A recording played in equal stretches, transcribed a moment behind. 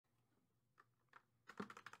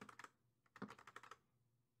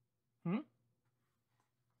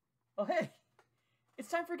Oh, hey. It's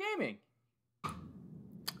time for gaming.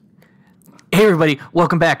 Hey everybody,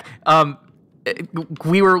 welcome back.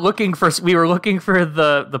 We were looking for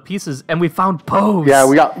the pieces and we found Poes. Yeah,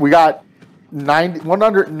 we got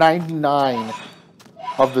 199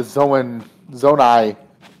 of the Zonai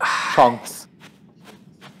chunks.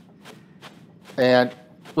 And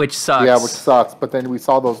which sucks. Yeah, which sucks, but then we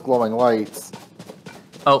saw those glowing lights.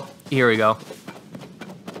 Oh, here we go.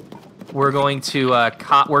 We're going to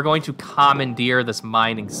commandeer this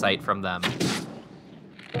mining site from them.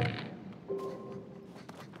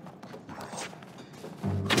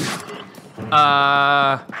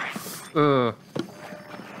 I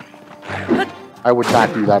would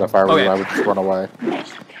not do that if I were you. I would just run away.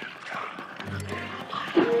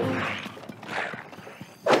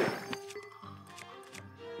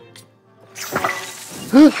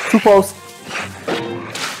 Too close.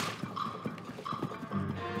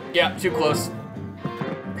 Yeah, too close.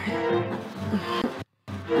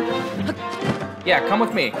 Yeah, come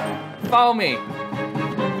with me. Follow me.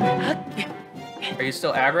 Are you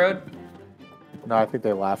still aggroed? No, I think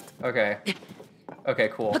they left. Okay. Okay,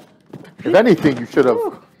 cool. If anything, you should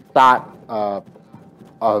have got a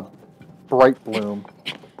bright bloom.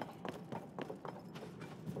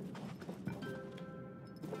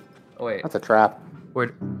 Oh, wait. That's a trap.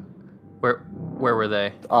 Where were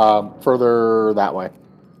they? Further that way.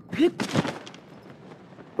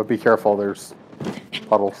 But be careful, there's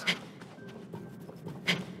puddles.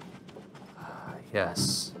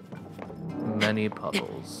 Yes. Many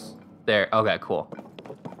puddles. There. Okay, cool.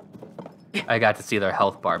 I got to see their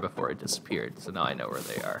health bar before it disappeared, so now I know where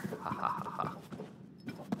they are. Ha ha ha ha.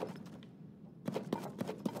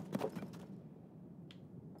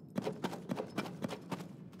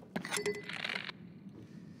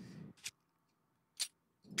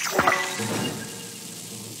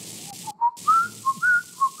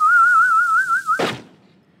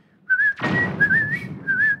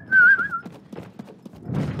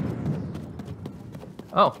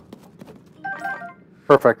 Oh.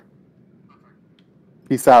 Perfect.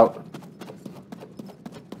 Peace out.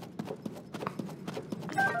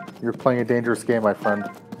 You're playing a dangerous game, my friend.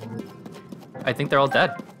 I think they're all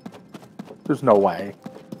dead. There's no way.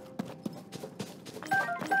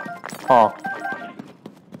 Huh.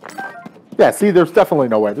 Yeah, see, there's definitely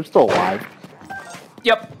no way. They're still alive.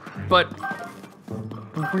 Yep, but...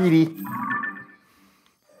 Greedy.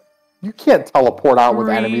 You can't teleport out with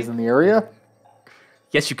enemies in the area.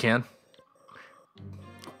 Yes, you can.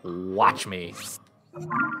 Watch me.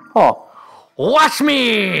 Huh. Watch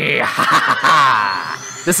me! Ha ha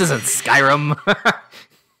ha! This isn't Skyrim.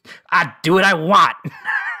 I do what I want.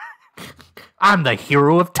 I'm the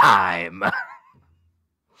hero of time.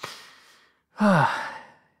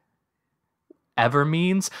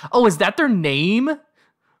 Evermeans? Oh, is that their name?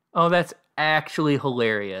 Oh, that's actually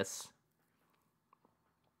hilarious.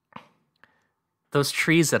 Those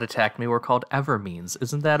trees that attacked me were called Evermeans.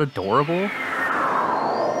 Isn't that adorable?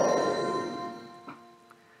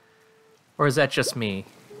 Or is that just me?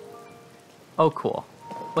 Oh, cool.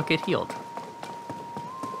 Look, it healed.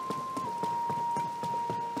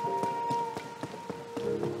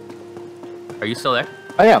 Are you still there?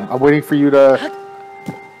 I am. I'm waiting for you to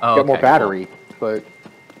get more battery, but...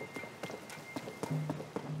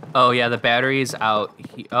 Oh, yeah, the battery's out.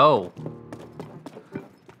 Oh.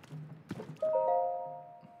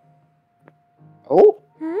 Oh?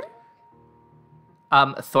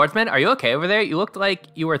 Swordsman, are you okay over there? You looked like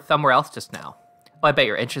you were somewhere else just now. Oh, I bet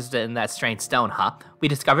you're interested in that strange stone, huh? We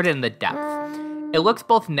discovered it in the depths. It looks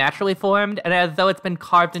both naturally formed and as though it's been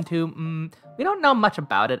carved into, we don't know much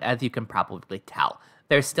about it, as you can probably tell.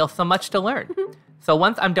 There's still so much to learn. So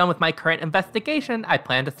once I'm done with my current investigation, I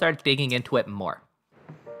plan to start digging into it more.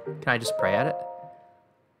 Can I just pray at it?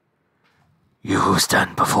 You who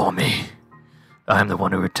stand before me. I am the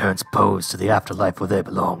one who returns Poes to the afterlife where they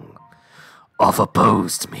belong. Offer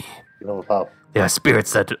Poes to me. You know how. They are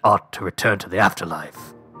spirits that ought to return to the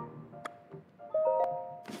afterlife.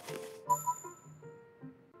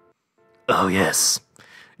 Oh yes,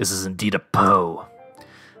 this is indeed a Poe.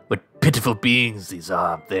 What pitiful beings these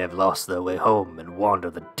are. They have lost their way home and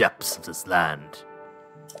wander the depths of this land.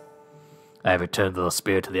 I have returned the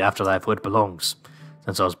spirit to the afterlife where it belongs.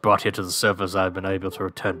 Since I was brought here to the surface, I have been able to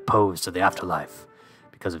return Poes to the afterlife.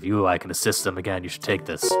 Because of you, I can assist them again. You should take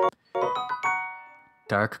this.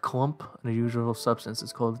 Dark clump, an unusual substance.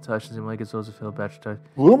 It's cold to touch and seems like it's supposed to feel batch touch.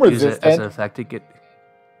 Bloom Use it as resistant. an effect to get.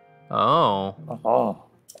 Oh. Oh.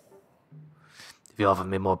 If you offer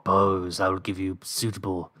me more Poes, I will give you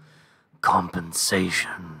suitable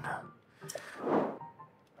compensation.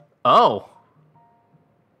 Oh.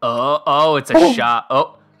 Oh, it's a shot.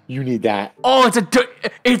 Oh. You need that. Oh,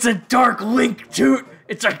 it's a dark link, dude.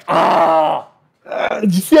 It's like, oh.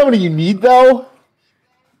 Did you see how many you need, though?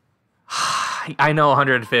 I know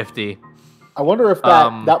 150. I wonder if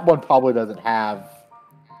that one probably doesn't have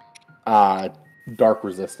dark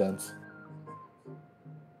resistance.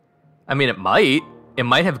 I mean, it might. It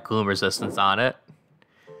might have gloom resistance on it.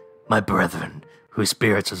 My brethren, whose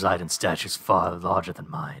spirits reside in statues far larger than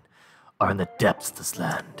mine, are in the depths of this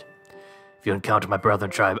land. If you encounter my brethren,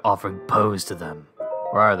 try offering Poes to them.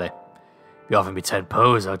 Where are they? If you offer me 10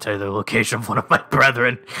 Poes, I'll tell you the location of one of my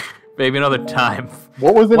brethren. Maybe another time.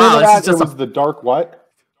 What was the name of that? It was the dark what?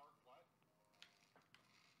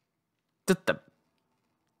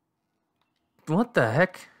 What the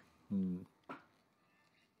heck?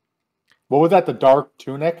 What was that? The dark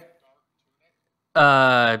tunic?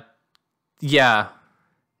 Yeah.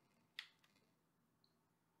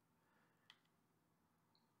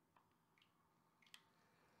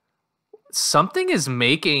 Something is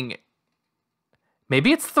making...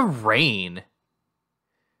 Maybe it's the rain.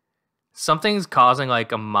 Something's causing,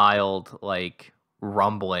 like, a mild, like,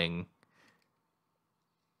 rumbling.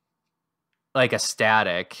 Like a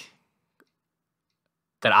static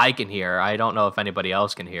that I can hear. I don't know if anybody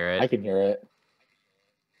else can hear it. I can hear it.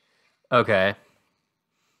 Okay.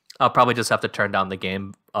 I'll probably just have to turn down the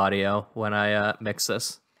game audio when I mix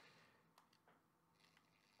this.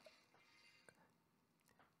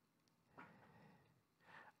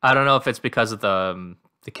 I don't know if it's because of the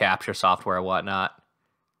capture software or whatnot.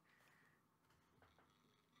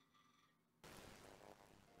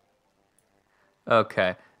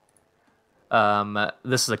 Okay.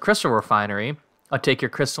 This is a crystal refinery. I'll take your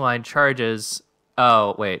crystalline charges.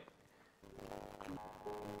 Oh, wait.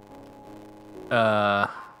 Oh,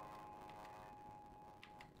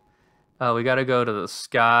 we gotta go to the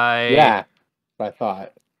sky. Yeah, I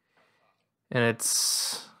thought. And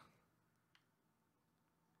it's...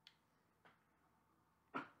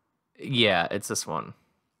 Yeah, it's this one.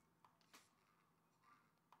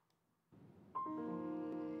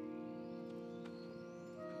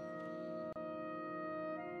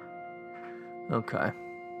 Okay.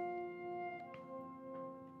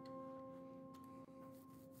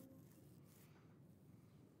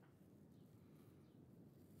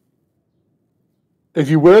 If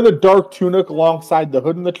you wear the dark tunic alongside the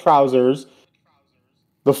hood and the trousers,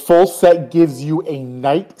 the full set gives you a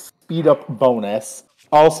night speed up bonus.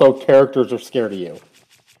 Also, characters are scared of you.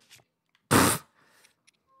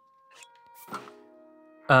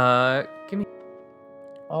 Give me...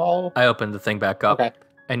 Oh. I opened the thing back up. Okay.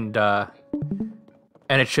 And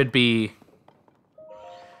it should be...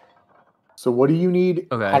 So what do you need?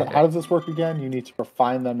 Okay. How does this work again? You need to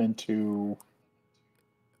refine them into...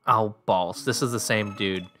 Oh, balls. This is the same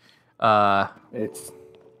dude. It's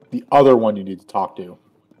the other one you need to talk to.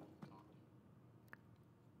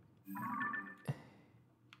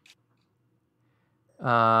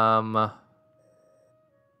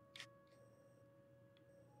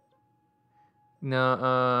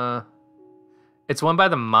 No, it's one by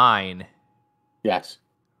the mine. Yes.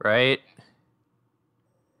 Right?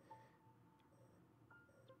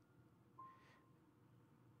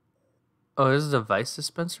 Oh, this is a device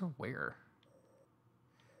dispenser? Where?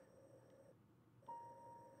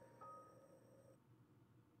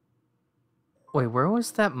 Wait, where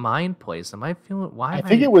was that mine place? Am I feeling... Why? I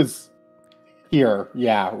think it was here.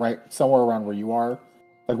 Yeah, right. Somewhere around where you are.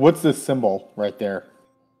 Like, what's this symbol right there?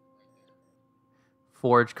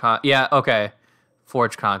 Forge yeah, okay.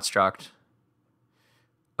 Forge construct.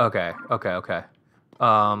 Okay.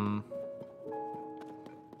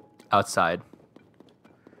 Outside.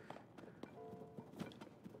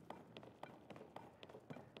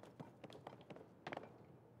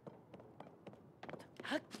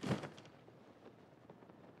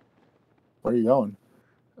 Where are you going?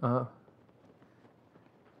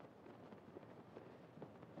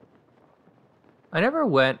 I never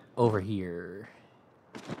went over here.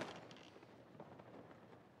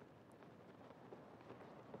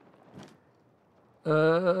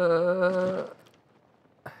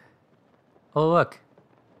 Oh, look.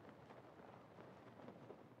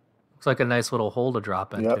 Looks like a nice little hole to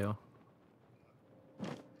drop into. Yep.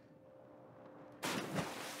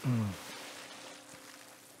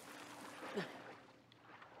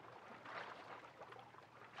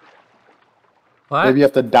 What? Maybe you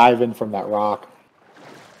have to dive in from that rock.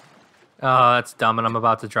 Oh, that's dumb, and I'm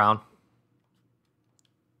about to drown.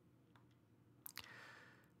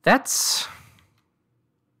 That's...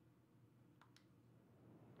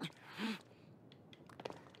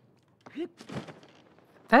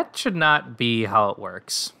 That should not be how it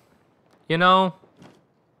works. You know?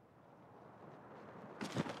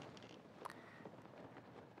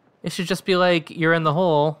 It should just be like, you're in the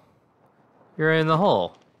hole. You're in the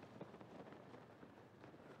hole.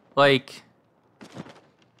 Like...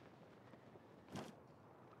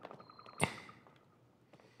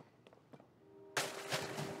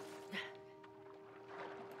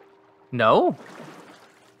 No?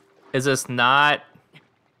 Is this not...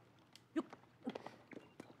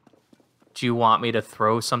 Do you want me to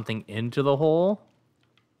throw something into the hole?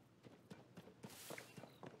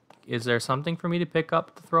 Is there something for me to pick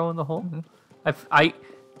up to throw in the hole? Mm-hmm.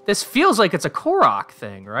 This feels like it's a Korok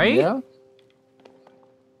thing, right? Yeah.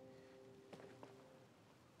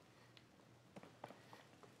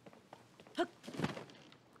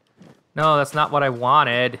 No, that's not what I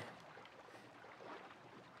wanted.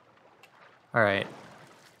 All right.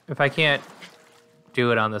 If I can't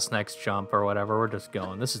do it on this next jump or whatever, we're just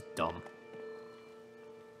going. This is dumb.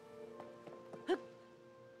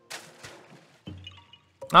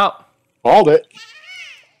 Oh. Called it.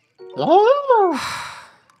 Oh.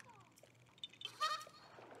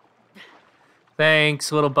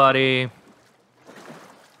 Thanks, little buddy.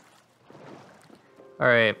 All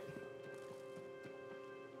right.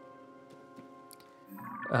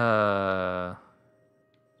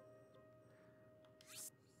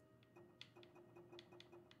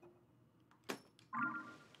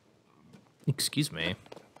 Excuse me.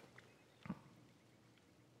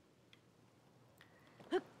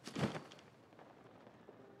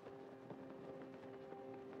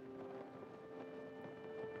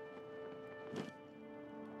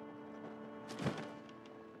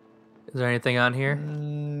 Is there anything on here?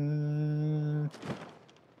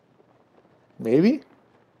 Maybe?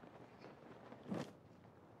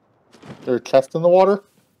 Is there a chest in the water?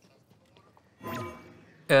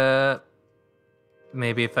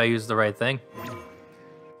 Maybe if I use the right thing.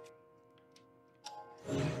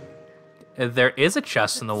 There is a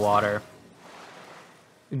chest in the water.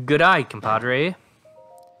 Good eye, compadre.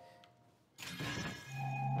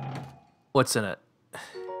 What's in it?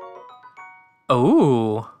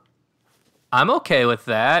 Oh, I'm okay with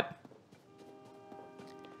that.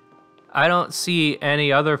 I don't see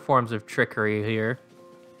any other forms of trickery here.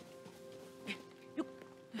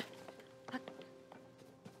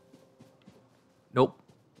 Nope.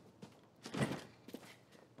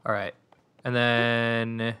 All right. And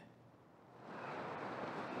then...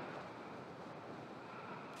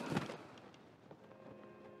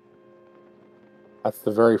 That's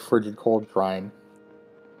the very frigid cold shrine.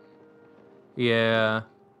 Yeah.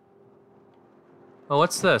 Oh,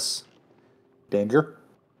 what's this? Danger?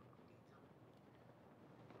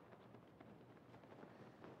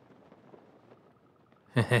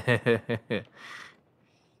 Can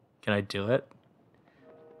I do it?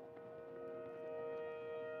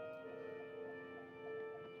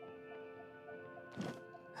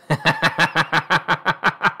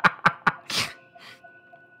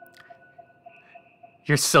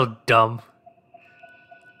 You're so dumb.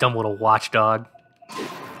 Dumb little watchdog.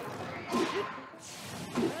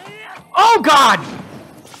 Oh God!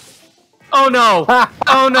 Oh no!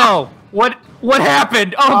 Oh no! What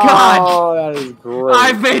happened? Oh God! Oh, that is great.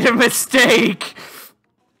 I've made a mistake!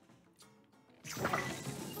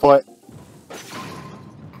 But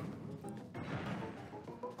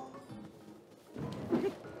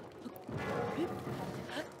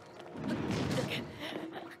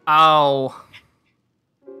ow.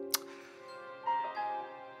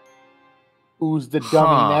 who's the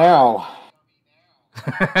dummy now?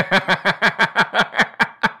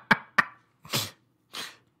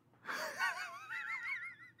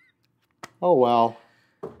 Oh well.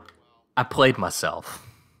 I played myself.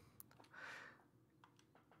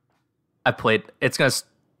 It's gonna...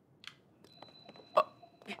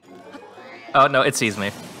 Oh no, it sees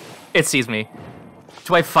me. It sees me.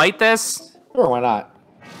 Do I fight this? Sure, why not?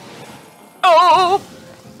 Oh!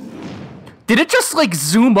 Did it just like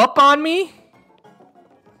zoom up on me?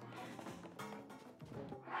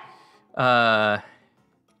 No,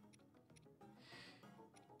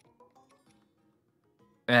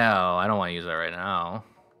 I don't want to use that right now.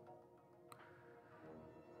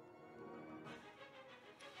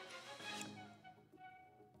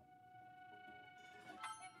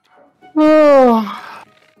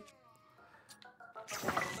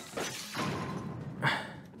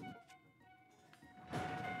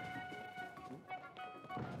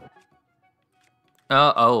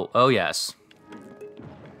 Oh yes.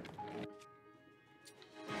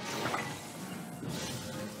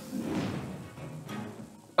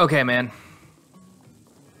 Okay, man.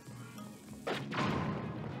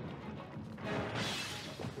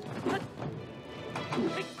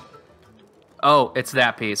 Oh, it's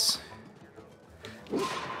that piece.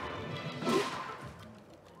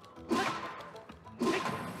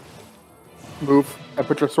 Move and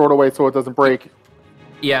put your sword away so it doesn't break.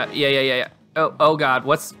 Yeah. Oh God,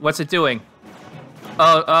 what's it doing?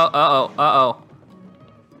 Uh-oh.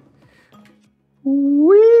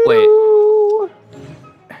 Wait.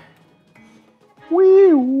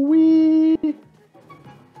 Wee.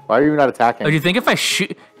 Why are you not attacking? Oh, do you think if I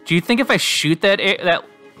shoot? Do you think if I shoot that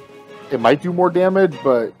it might do more damage,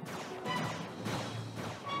 but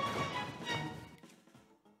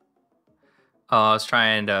oh, I was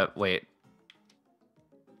trying to wait.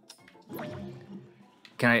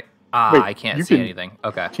 Can I? wait, I can't see anything.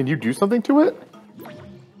 Okay. Can you do something to it?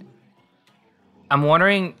 I'm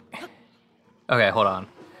wondering. Okay, hold on.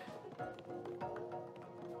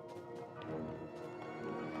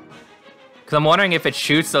 Because I'm wondering if it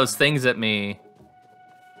shoots those things at me.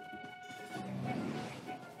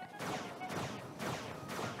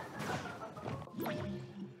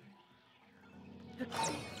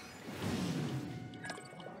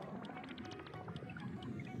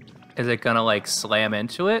 Is it gonna like slam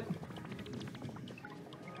into it?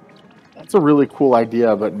 That's a really cool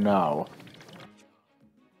idea, but no.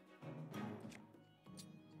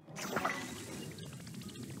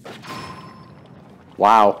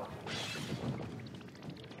 Wow.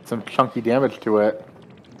 Some chunky damage to it.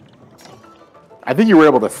 I think you were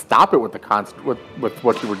able to stop it with the with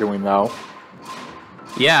what you were doing, though.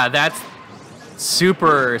 Yeah, that's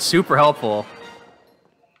super helpful.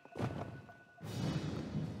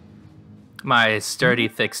 My sturdy,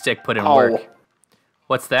 thick stick put in work.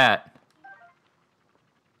 What's that?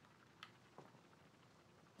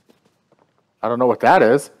 I don't know what that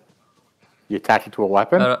is. You attach it to a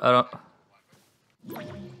weapon? I don't.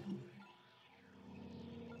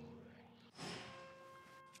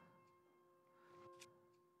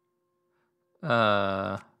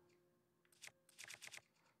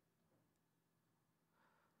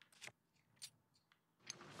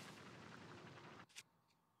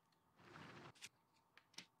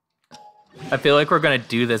 I feel like we're gonna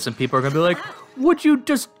do this and people are gonna be like, what'd you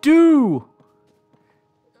just do?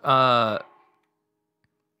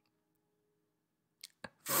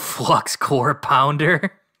 Flux core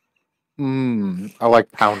pounder. I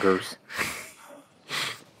like pounders.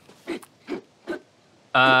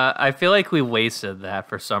 I feel like we wasted that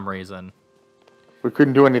for some reason. We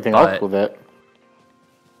couldn't do anything else with it.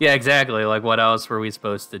 Yeah, exactly. Like, what else were we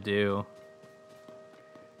supposed to do?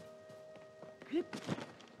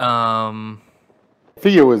 I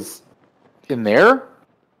think it was in there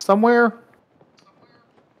somewhere.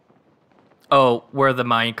 Oh, where the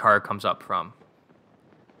mine cart comes up from.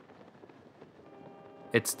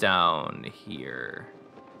 It's down here.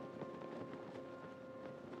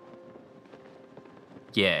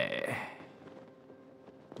 Yeah.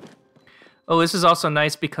 Oh, this is also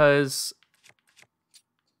nice because...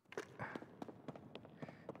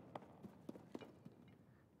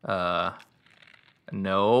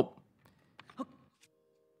 Nope.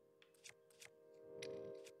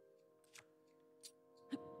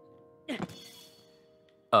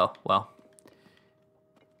 Oh, well.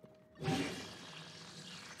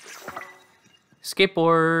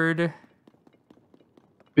 Skateboard.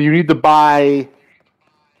 You need to buy...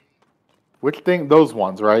 Which thing? Those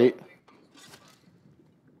ones, right?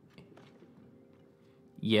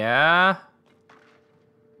 Yeah.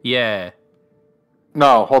 Yeah.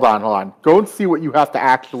 No, hold on. Go and see what you have to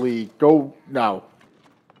actually... Go... No.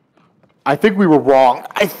 I think we were wrong.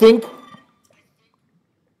 I think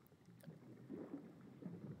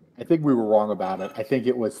we were wrong about it. I think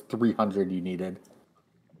it was 300 you needed.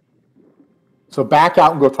 So back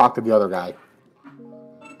out and go talk to the other guy.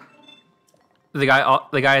 The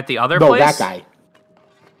guy at the other place? No, that guy.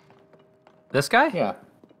 This guy? Yeah.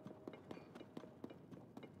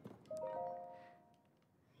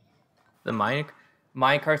 The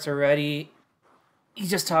mine carts are ready. He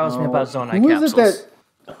just tells me about Zonai Who capsules. is it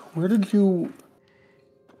that... Where did you...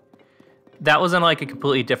 That was in like a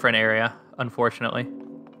completely different area, unfortunately.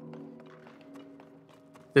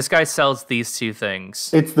 This guy sells these two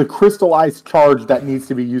things. It's the crystallized charge that needs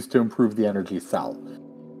to be used to improve the energy cell.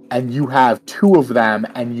 And you have 2 of them,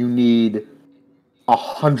 and you need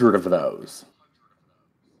 100 of those.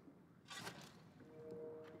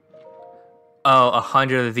 Oh,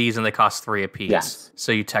 100 of these, and they cost 3 apiece. Yes.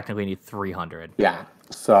 So you technically need 300. Yeah,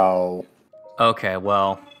 so... Okay,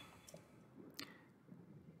 well...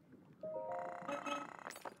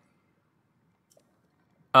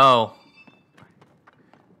 Oh.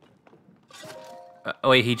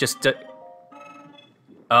 Wait, he just...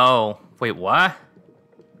 Oh, wait, what?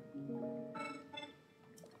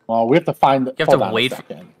 Well, we have to find... You have to wait...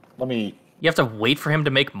 Let me... You have to wait for him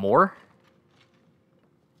to make more?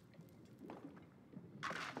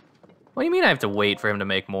 What do you mean I have to wait for him to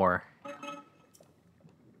make more?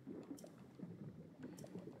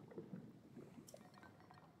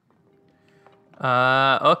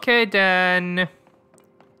 Okay, then.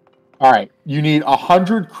 All right, you need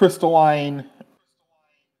 100 crystalline.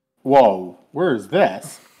 Whoa, where is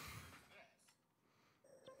this?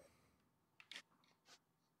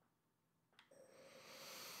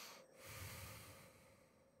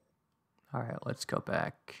 All right, let's go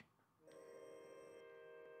back.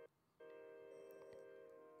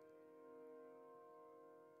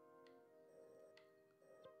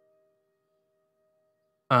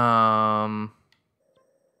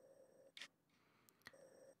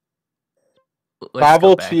 Let's Travel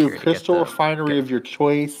go back to here crystal get the, refinery of your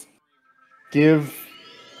choice. Give.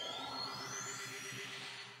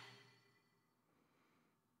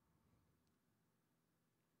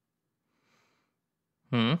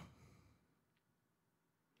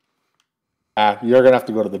 You're gonna have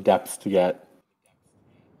to go to the depths to get.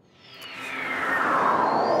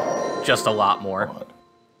 Just a lot more.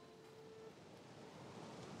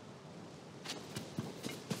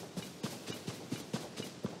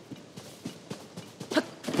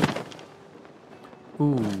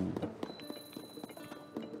 Ooh.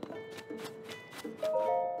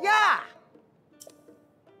 Yeah.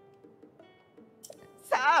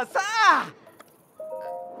 Sa.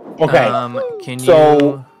 Okay. Can So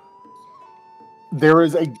you? there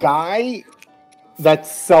is a guy that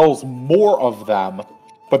sells more of them,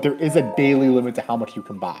 but there is a daily limit to how much you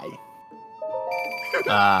can buy.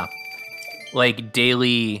 Like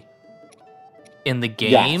daily in the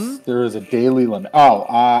game? Yes, there is a daily limit. Oh,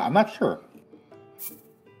 I'm not sure.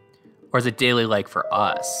 Or is it daily like for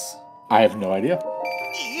us? I have no idea.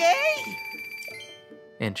 Yay!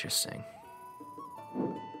 Interesting.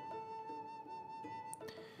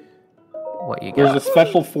 What you There's got? a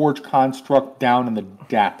special forge construct down in the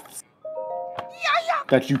depths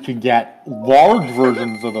that you can get large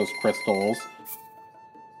versions of those crystals.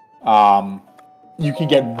 You can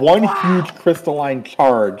get one huge crystalline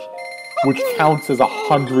charge, which counts as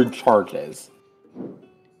 100 charges.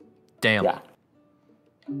 Damn. Yeah.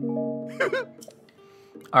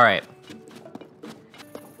 All right.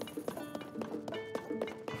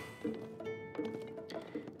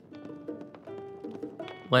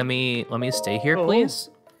 Let me stay here, please.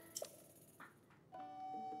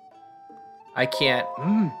 I can't.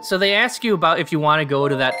 So they ask you about if you want to go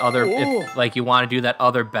to that other, if like you want to do that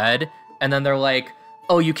other bed, and then they're like,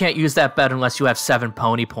 "Oh, you can't use that bed unless you have 7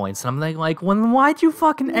 pony points." And I'm like, well, then why'd you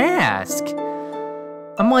fucking ask?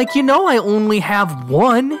 I'm like, you know, I only have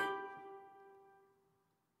 1.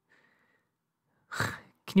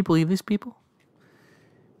 Can you believe these people?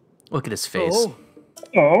 Look at his face.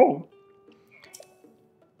 Oh.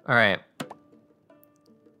 All right.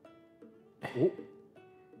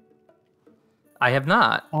 I have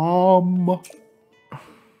not.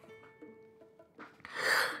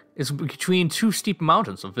 It's between 2 steep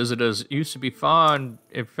mountains. The visitors used to be far in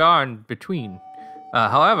between.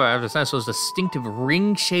 However, ever since those distinctive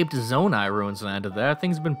ring-shaped Zonai ruins landed there,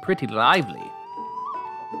 things have been pretty lively.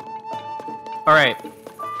 All right.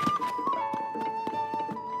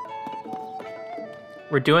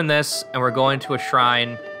 We're doing this, and we're going to a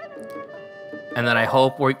shrine, and then I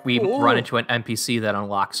hope we run into an NPC that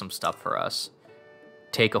unlocks some stuff for us.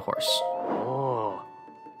 Take a horse.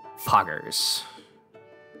 Poggers.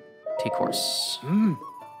 Take horse.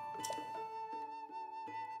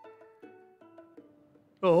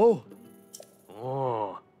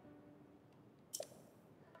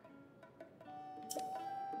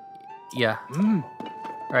 Yeah. All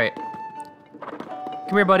right.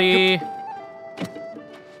 Come here, buddy.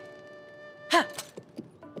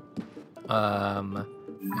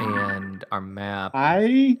 And our map.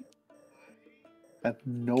 I have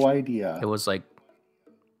no idea. It was like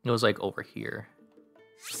over here.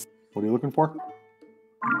 What are you looking for?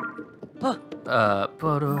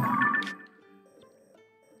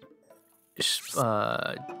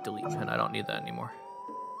 Delete pin. I don't need that anymore.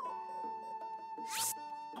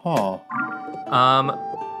 Huh. I'm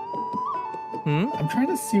trying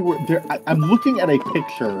to see where there. I'm looking at a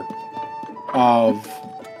picture of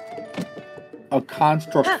a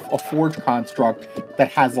construct, a forge construct that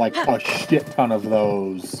has like a shit ton of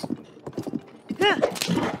those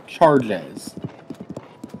charges.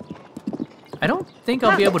 I don't think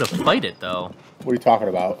I'll be able to fight it though. What are you talking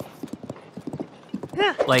about?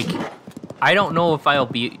 Like, I don't know if I'll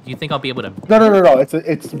be. Do you think I'll be able to? No.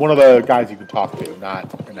 It's one of the guys you can talk to,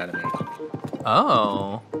 not an enemy.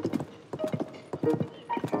 Oh.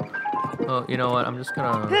 Oh, you know what? I'm just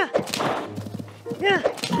gonna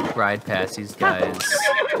ride past these guys.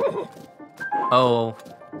 Oh.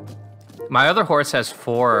 My other horse has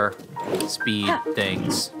 4 speed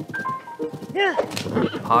things.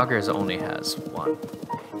 Poggers only has 1.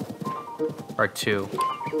 Or 2.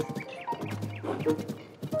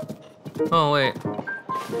 Oh, wait.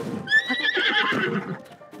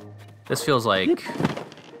 This feels like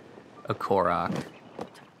a Korok.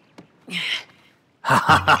 Ha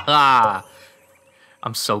ha ha ha!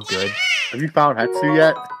 I'm so good. Have you found Hetsu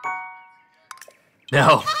yet?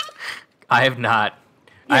 No, I have not.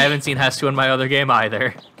 I haven't seen Hestu in my other game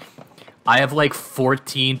either. I have like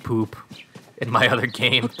 14 poop in my other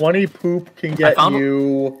game. 20 poop can get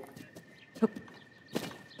you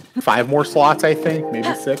 5 more slots, I think.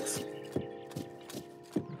 Maybe 6.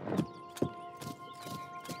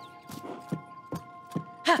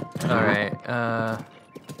 Alright,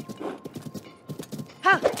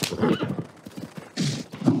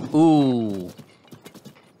 Ooh.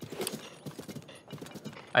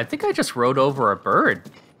 I think I just rode over a bird.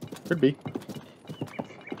 Could be.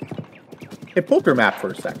 Hey, pulled your map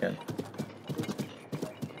for a second.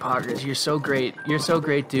 Poggers, you're so great. You're so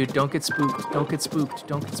great, dude. Don't get spooked. Don't get spooked.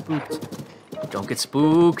 Don't get spooked. Don't get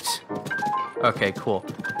spooked. Okay, cool.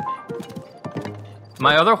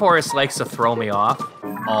 My other horse likes to throw me off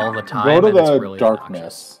all the time. Go to and it's the really darkness.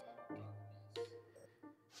 obnoxious.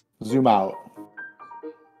 Zoom out.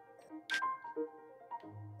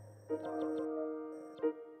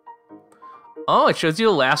 Oh, it shows you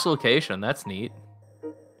the last location. That's neat.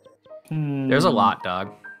 There's a lot,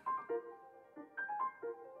 dog.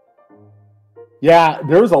 Yeah,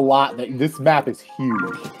 there's a lot. This map is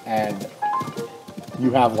huge, and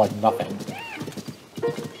you have, like, nothing.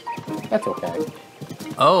 That's okay.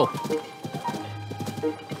 Oh.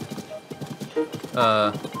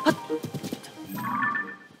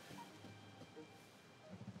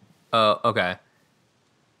 Oh, okay.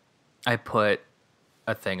 I put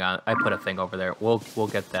a thing over there. We'll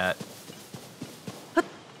get that.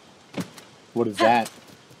 What is that?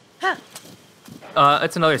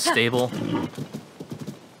 It's another stable.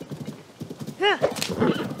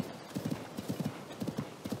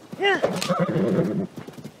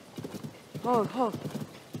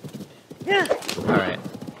 Alright.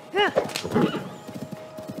 I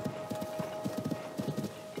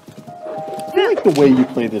feel like the way you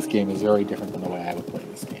play this game is very different than the way I would play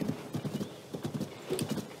this game.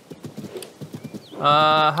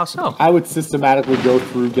 How so? I would systematically go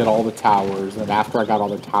through, get all the towers, and after I got all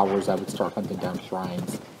the towers, I would start hunting down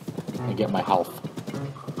shrines and get my health.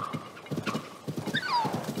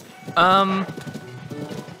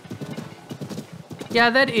 Yeah,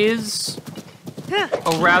 that is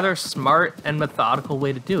a rather smart and methodical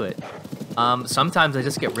way to do it. Sometimes I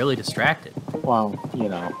just get really distracted. Well, you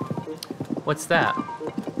know. What's that?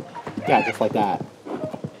 Yeah, just like that.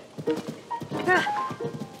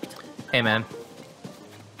 Hey, man.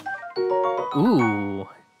 Ooh,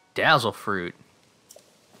 dazzle fruit.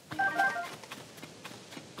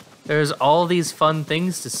 There's all these fun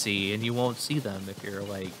things to see, and you won't see them if you're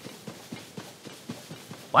like...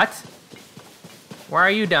 What? Why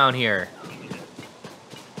are you down here?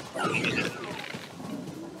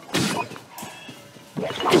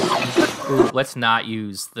 Ooh, let's not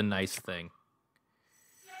use the nice thing.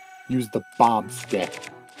 Use the bomb stick.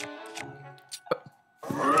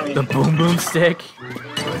 The boom boom stick?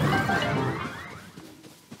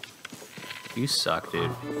 You suck,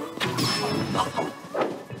 dude.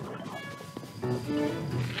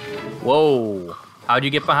 Whoa. How'd you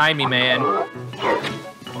get behind me, man?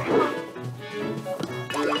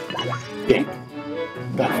 Stick.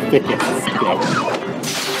 The thickest stick.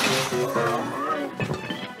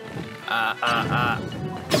 Ah.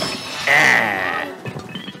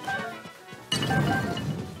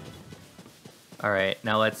 Alright,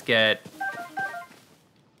 now let's get...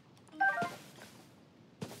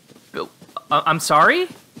 I'm sorry?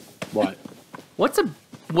 What? What's a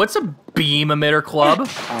beam emitter club?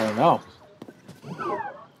 I don't know.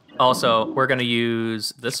 Also, we're gonna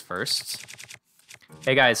use this first.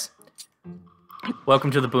 Hey guys.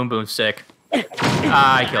 Welcome to the boom boom stick.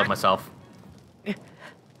 I killed myself.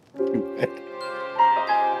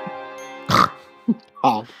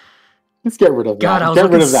 Oh. Let's get rid of that. God, Get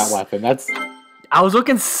rid of that weapon. I was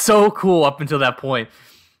looking so cool up until that point.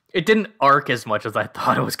 It didn't arc as much as I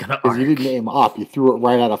thought it was gonna arc. Because you didn't aim up. You threw it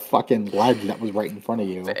right at a fucking ledge that was right in front of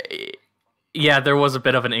you. Yeah, there was a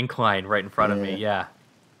bit of an incline right in front of me, yeah.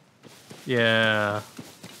 Yeah.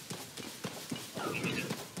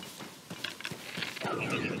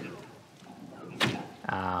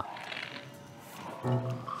 Ah.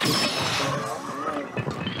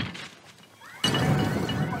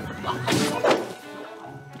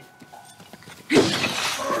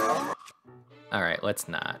 Alright, let's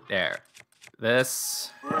not. There.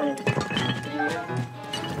 this.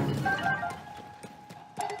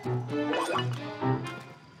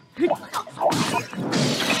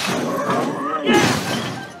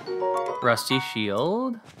 Rusty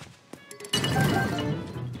shield.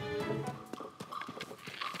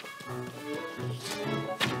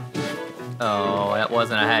 Oh, that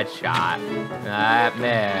wasn't a headshot. That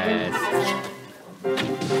missed.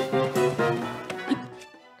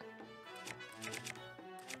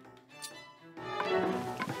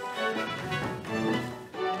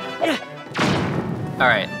 All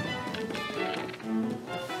right.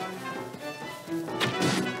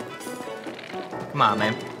 Come on,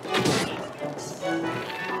 man.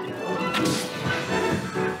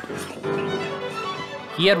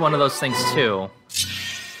 He had one of those things too.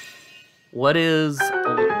 What is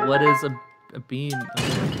a beam?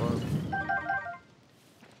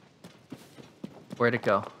 Where'd it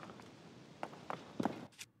go?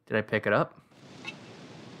 Did I pick it up?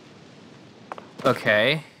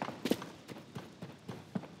 Okay.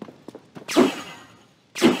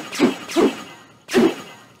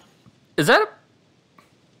 Is that a...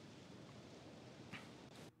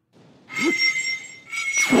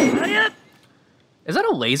 Is that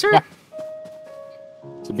a laser? Yeah.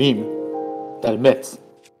 It's a beam that emits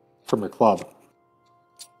from your club.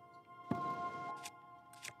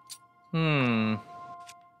 Hmm.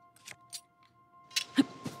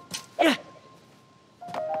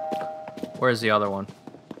 Where's the other one?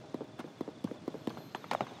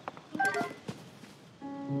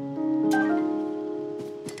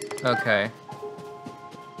 Okay.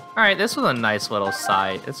 Alright, this was a nice little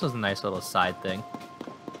side. This was a nice little side thing.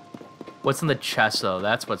 What's in the chest, though?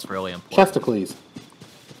 That's what's really important. Chesticles.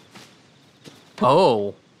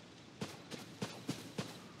 Oh.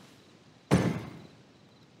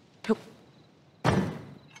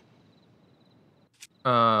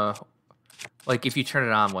 Like, if you turn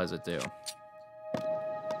it on, what does it do?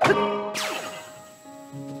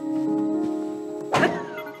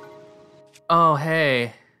 Oh,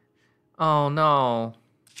 hey. Oh, no.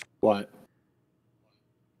 What?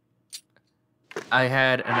 I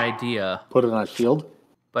had an idea. Put it on a shield?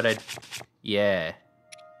 But I... Yeah.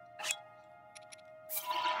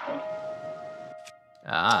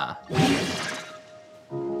 Ah.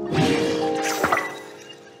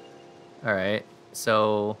 Alright.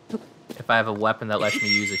 So, if I have a weapon that lets me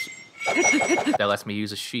use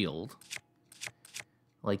a shield,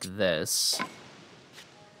 like this.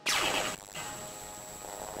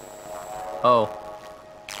 Oh.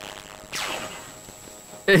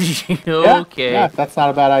 Okay. Yeah, that's not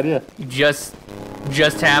a bad idea. Just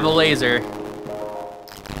have a laser.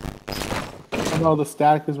 Oh no, the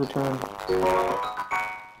static is returned.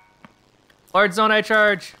 Large zone I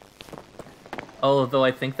charge. Although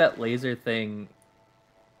I think that laser thing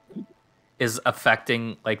is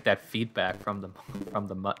affecting like that feedback from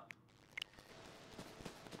the mud.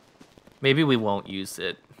 Maybe we won't use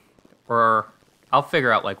it, or I'll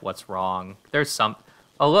figure out like what's wrong. There's some.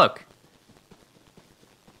 Oh look.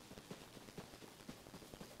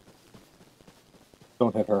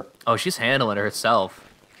 Don't hit her. Oh, she's handling it herself.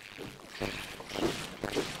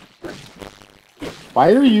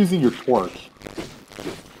 Why are you using your torch?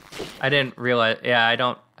 I didn't realize. Yeah, I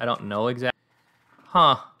don't know exactly.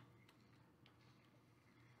 Huh.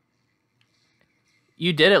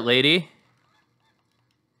 You did it, lady.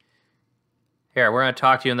 Here, we're gonna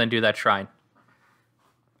talk to you and then do that shrine.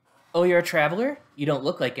 Oh, you're a traveler? You don't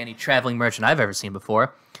look like any traveling merchant I've ever seen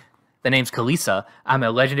before. The name's Kalisa. I'm a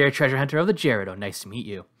legendary treasure hunter of the Gerudo. Nice to meet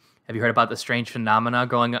you. Have you heard about the strange phenomena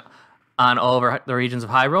going on all over the regions of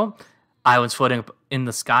Hyrule? Islands floating up in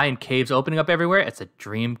the sky and caves opening up everywhere. It's a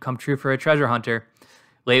dream come true for a treasure hunter.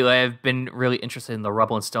 Lately, I've been really interested in the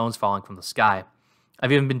rubble and stones falling from the sky.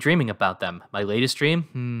 I've even been dreaming about them. My latest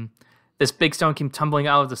dream? This big stone came tumbling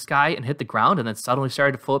out of the sky and hit the ground and then suddenly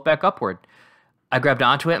started to float back upward. I grabbed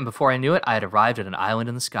onto it, and before I knew it, I had arrived at an island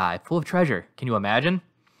in the sky, full of treasure. Can you imagine?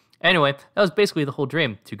 Anyway, that was basically the whole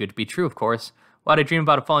dream. Too good to be true, of course. Why'd I dream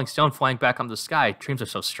about a falling stone flying back up the sky? Dreams are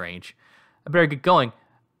so strange. I better get going,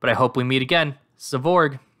 but I hope we meet again.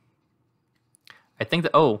 Zavorg. I think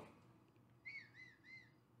that... Oh.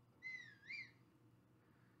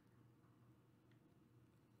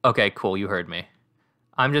 Okay, cool, you heard me.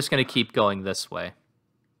 I'm just gonna keep going this way.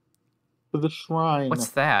 To the shrine. What's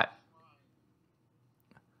that?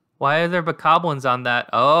 Why are there bokoblins on that?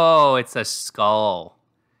 Oh, it's a skull.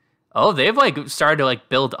 Oh, they've like started to like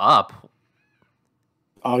build up.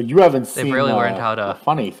 Oh, you haven't seen They've really learned how to... the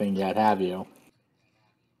funny thing yet, have you?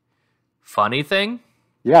 Funny thing?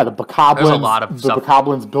 Yeah, the bokoblins. There's a lot of stuff.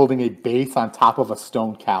 Bokoblins building a base on top of a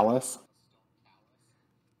stone callus.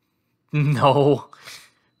 No.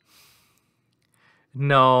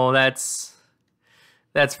 No, that's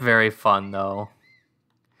very fun though.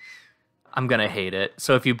 I'm gonna hate it.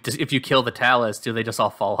 So if you kill the Talus, do they just all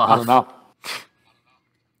fall off? I don't know.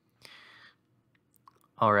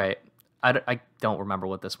 All right. I don't remember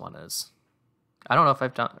what this one is. I don't know if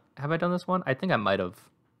have I done this one? I think I might have.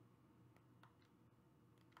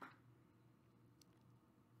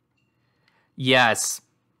 Yes.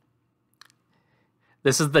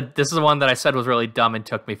 This is the one that I said was really dumb and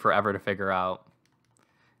took me forever to figure out.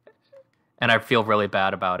 And I feel really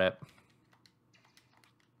bad about it.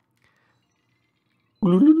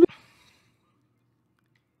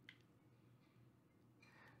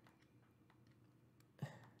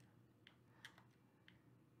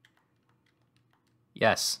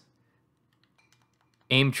 Yes.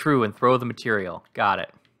 Aim true and throw the material. Got it.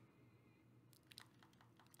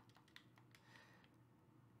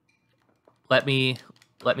 Let me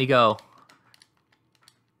go.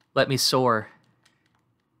 Let me soar.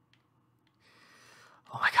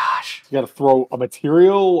 Oh my gosh. You gotta throw a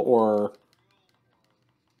material or...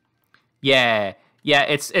 Yeah. Yeah,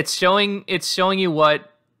 it's showing you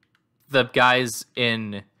what the guys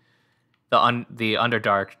in the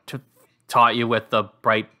Underdark taught you with the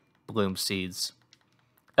bright bloom seeds.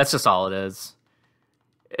 That's just all it is.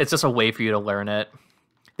 It's just a way for you to learn it.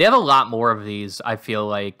 They have a lot more of these, I feel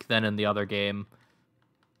like, than in the other game.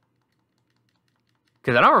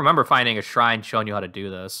 Because I don't remember finding a shrine showing you how to do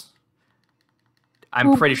this.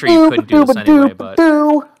 I'm pretty sure you couldn't do this anyway, but...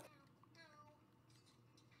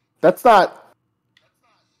 That's not...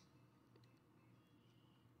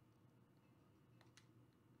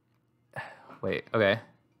 Wait, okay.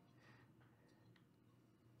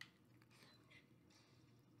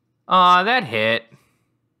 Aw, that hit.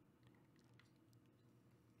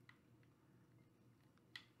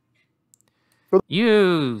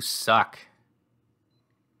 You suck.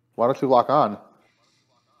 Why don't you lock on?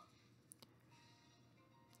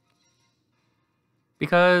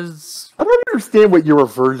 Because... I don't understand what your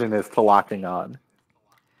aversion is to locking on.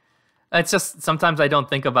 It's just, sometimes I don't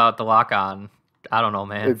think about the lock on. I don't know,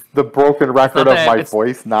 man. It's the broken record of my it's...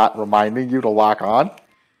 voice not reminding you to lock on?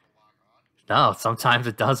 No, sometimes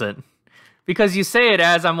it doesn't. Because you say it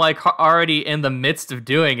as I'm like already in the midst of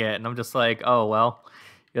doing it, and I'm just like, oh, well,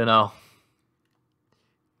 you know.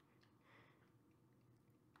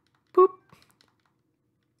 Boop.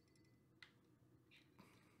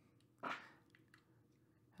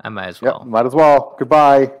 I might as well. Yep, might as well.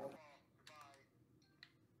 Goodbye.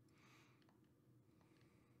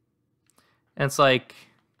 And it's like,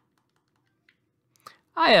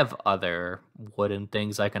 I have other wooden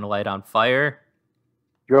things I can light on fire.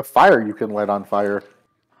 You have fire you can light on fire.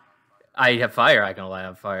 I have fire I can light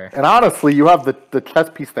on fire. And honestly, you have the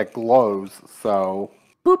chest piece that glows, so...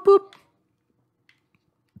 Boop, boop.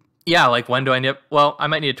 Yeah, like when do I need... Well, I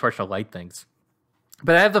might need a torch to light things.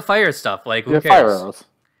 But I have the fire stuff, like, who cares? Fire arrows.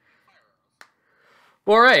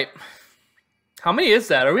 Well, all right. How many is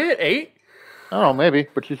that? Are we at 8? I don't know, maybe.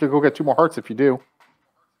 But you should go get 2 more hearts if you do.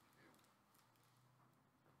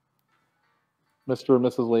 Mr. and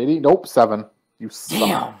Mrs. Lady? Nope, 7. You suck.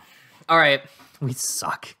 Damn. All right. We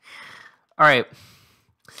suck. All right.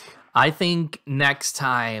 I think next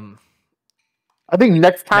time we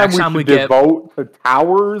should devote to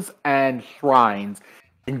towers and shrines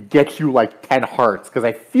and get you like 10 hearts. Because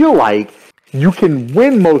I feel like you can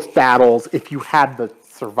win most battles if you had the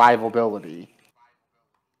survivability.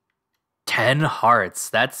 10 hearts.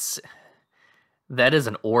 That is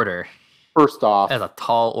an order. First off. That's a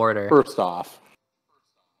tall order. First off.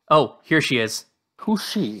 Oh, here she is. Who's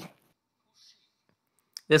she?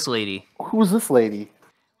 This lady. Who's this lady?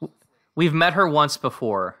 We've met her once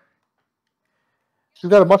before. She's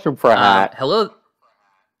got a mushroom for a hat. Hello.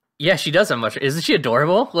 Yeah, she does have a mushroom. Isn't she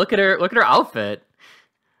adorable? Look at her. Look at her outfit.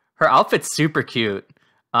 Her outfit's super cute.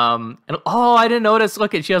 And oh, I didn't notice.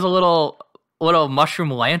 Look at she has a little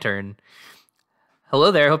mushroom lantern.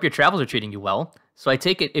 Hello there. Hope your travels are treating you well. So I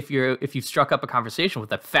take it if you've struck up a conversation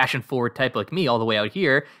with a fashion-forward type like me all the way out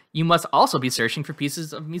here, you must also be searching for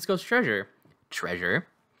pieces of Misko's treasure. Treasure?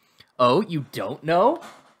 Oh, you don't know?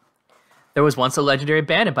 There was once a legendary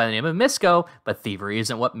bandit by the name of Misko, but thievery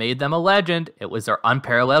isn't what made them a legend. It was their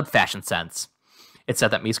unparalleled fashion sense. It's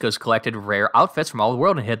said that Misko's collected rare outfits from all the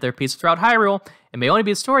world and hid their pieces throughout Hyrule. It may only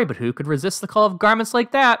be a story, but who could resist the call of garments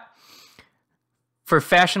like that? For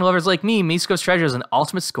fashion lovers like me, Misko's treasure is an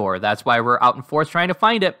ultimate score. That's why we're out in force trying to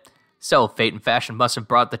find it. So, fate and fashion must have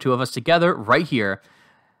brought the two of us together right here.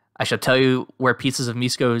 I shall tell you where pieces of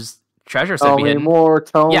Misko's treasure should be hidden.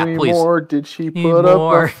 Tell me more. Did she put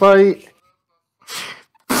up a fight?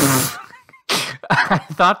 I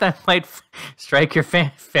thought that might strike your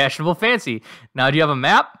fashionable fancy. Now, do you have a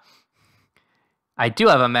map? I do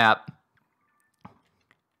have a map.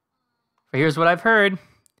 But here's what I've heard.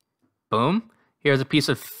 Boom. Here's a piece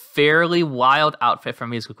of fairly wild outfit from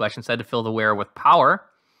Musical Collection said to fill the wearer with power.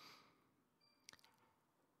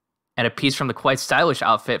 And a piece from the quite stylish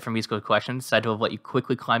outfit from Musical Collection said to have let you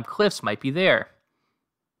quickly climb cliffs might be there.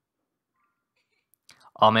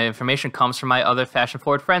 All my information comes from my other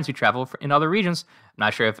fashion-forward friends who travel in other regions. I'm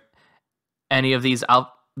not sure if any of these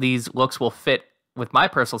looks will fit with my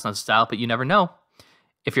personal sense of style, but you never know.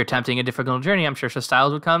 If you're attempting a difficult journey, I'm sure such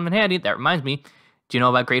styles would come in handy. That reminds me, do you know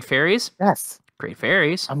about Great Fairies? Yes. Great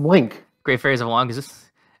Fairies. I'm Link. Great Fairies have long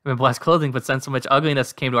been blessed clothing, but since so much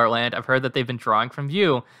ugliness came to our land, I've heard that they've been drawing from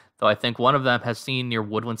view, though I think one of them has seen near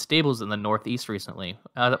Woodland Stables in the northeast recently.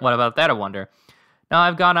 What about that, I wonder? Now,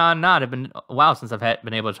 I've gone on and on. It's been a while since I've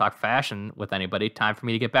been able to talk fashion with anybody. Time for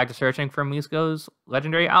me to get back to searching for Musco's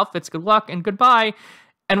legendary outfits. Good luck and goodbye.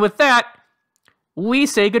 And with that, we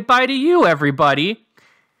say goodbye to you, everybody.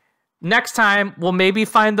 Next time, we'll maybe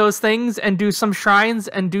find those things and do some shrines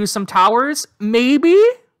and do some towers. Maybe?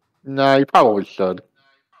 No, you probably should.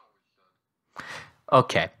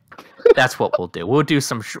 Okay. That's what we'll do. We'll do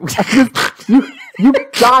some... you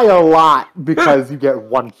die a lot because you get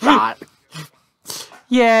one shot.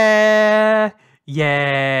 Yeah.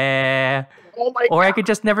 Oh my or God. I could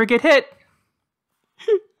just never get hit.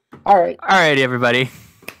 All right. All right, everybody.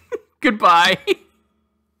 Goodbye.